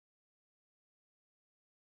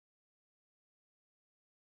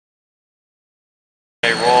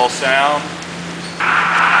Okay, roll sound.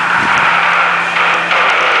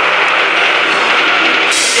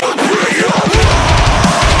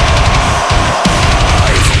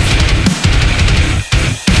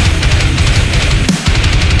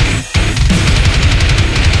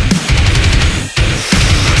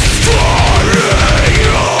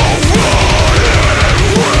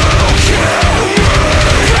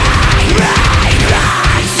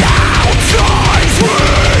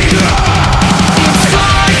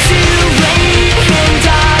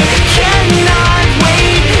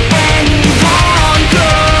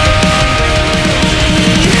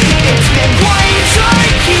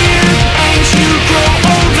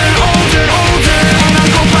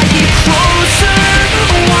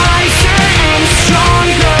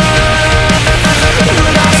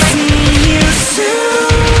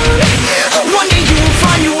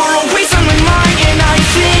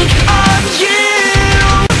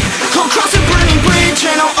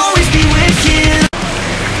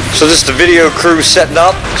 So this is the video crew setting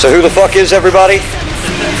up. So who the fuck is everybody?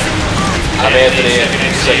 I'm Anthony.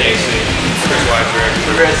 Second AC. Chris Weisberg.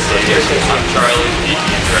 I'm Charlie.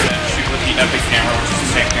 Shoot with the Epic camera, which is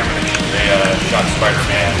the same camera that they shot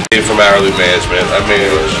Spider-Man. From Hourly Management. I mean,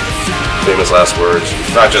 it was famous last words.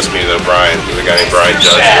 Not just me though, Brian. There's a guy named Brian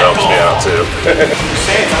Judge who helps me out too.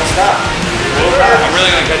 Say it, don't stop. I'm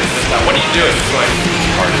really gonna catch it this time. What are you doing? Just like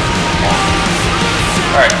hard.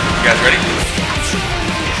 Alright, you guys ready?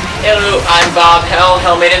 Hello, I'm Bob Hell,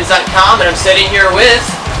 hellmaidens.com, and I'm sitting here with...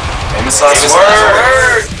 Famous last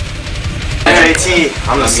words. I'm JT,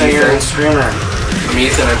 I'm the singer and screamer. I'm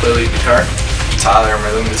Ethan, I play lead guitar. Tyler, I'm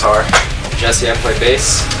rhythm guitar. Jesse, I play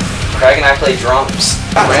bass. Craig and I play drums.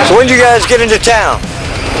 So when did you guys get into town?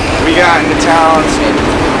 We got into town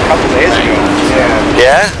a couple days ago.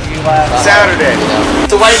 Yeah? Saturday.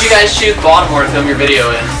 So why did you guys choose Baltimore to film your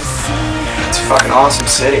video in? It's a fucking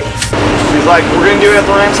awesome city. He's like, we're gonna do it at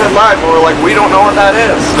the Rams Head Live, but we're like, we don't know what that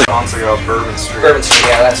is. Months ago, Bourbon Street. Bourbon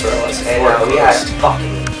Street, yeah, that's where it was. And we had a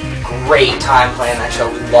fucking great time playing that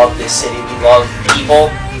show. We love this city, we love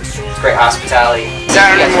people. It's great hospitality.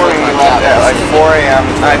 Saturday morning, we left at like 4 a.m.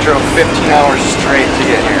 I drove 15 hours straight to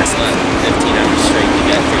get here. 15 hours straight to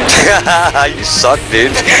get here. You suck,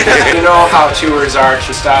 dude. You know how tours are,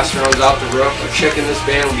 testosterone's out the roof. A chick in this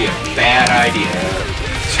band would be a bad idea.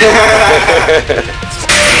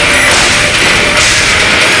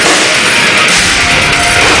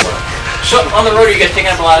 So, on the road, are you guys picking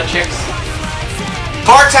up a lot of chicks?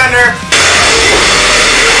 Bartender!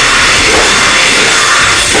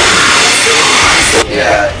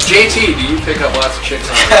 Yeah. JT, do you pick up lots of chicks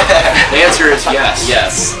on the road? The answer is yes.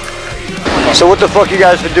 Yes. So what the fuck you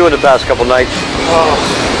guys been doing the past couple nights? Oh,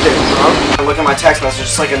 getting drunk. I look at my text message,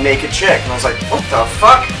 just like a naked chick, and I was like, what the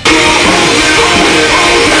fuck?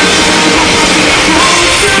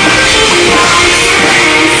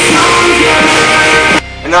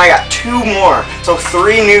 And then I got 2 more, so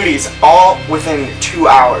 3 nudies, all within 2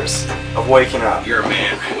 hours of waking up. You're a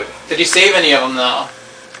man. Did you save any of them, though?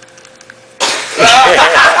 You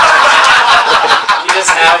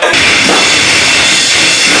just have them.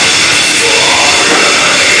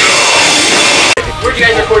 Where'd you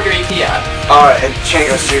guys record your EP at? At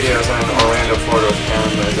Chango Studios in Orlando, Florida with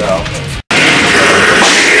Cameron Mizell.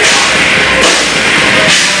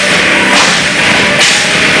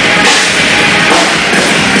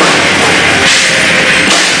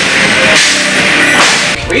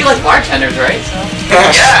 Well, you like bartenders, right? So.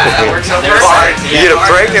 Yeah, that works out perfect. You get a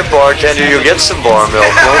pregnant bartender, you'll get some bar milk,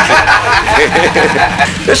 won't you?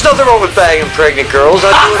 There's nothing wrong with banging pregnant girls.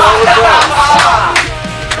 I do it all the time.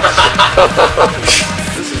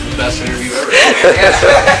 This is the best interview ever.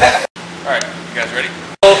 Alright, you guys ready?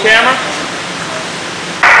 Roll camera.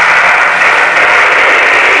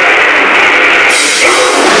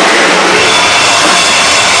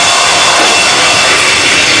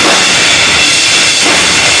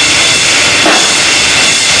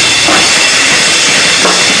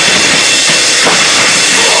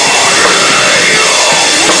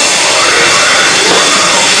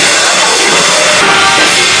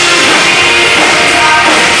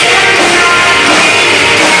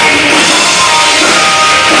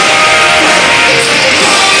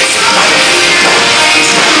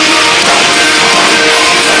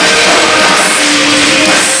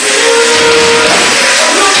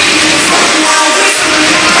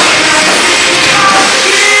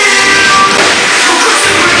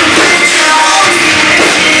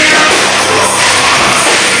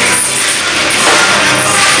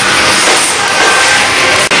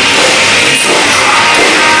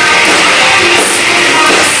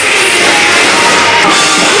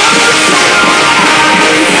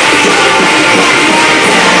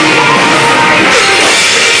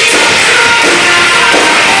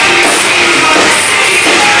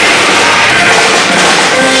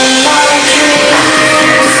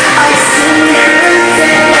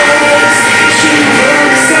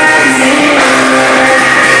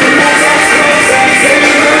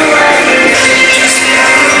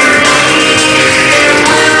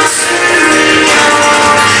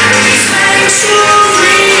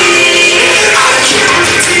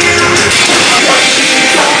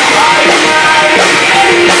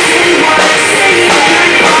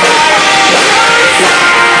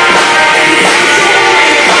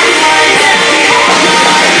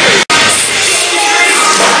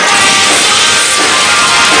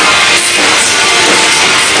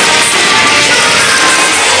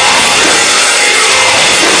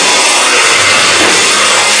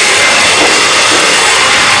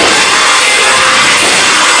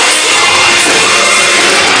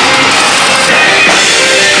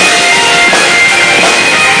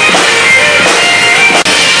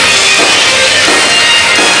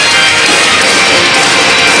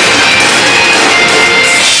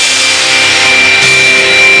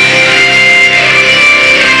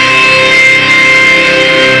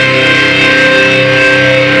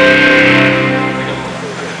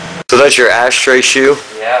 that your ashtray shoe?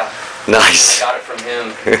 Yeah. Nice. Got it from him.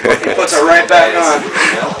 He puts it right back on.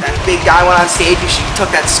 That big guy went on stage and she took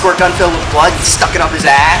that squirt gun filled with blood and stuck it up his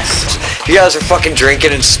ass. You guys are fucking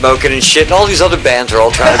drinking and smoking and shit, and all these other bands are all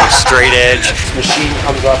trying to be straight edge. Machine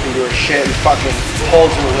comes up into her shit and fucking pulls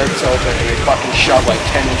her lips open and they fucking shove like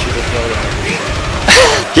 10 inches of blood out of her shit.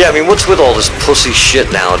 Yeah, I mean, what's with all this pussy shit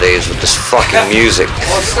nowadays with this fucking music?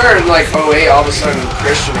 Well, it started in like 08, all of a sudden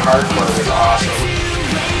Christian hardcore was awesome.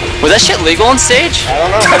 Was that shit legal on stage? I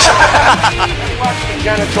don't know.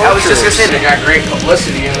 I was just gonna say they got great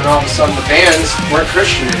publicity, and then all of a sudden the bands weren't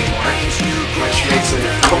Christian anymore, which makes it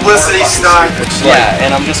Publicity stunt. Yeah,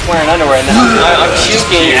 and I'm just wearing underwear, and then I'm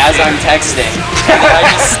puking as I'm texting. And then I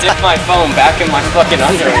just stick my phone back in my fucking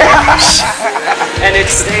underwear. And it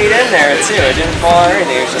stayed in there too. It didn't fall or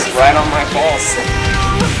anything. It was just right on my balls.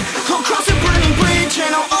 Across a burning bridge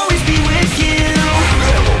and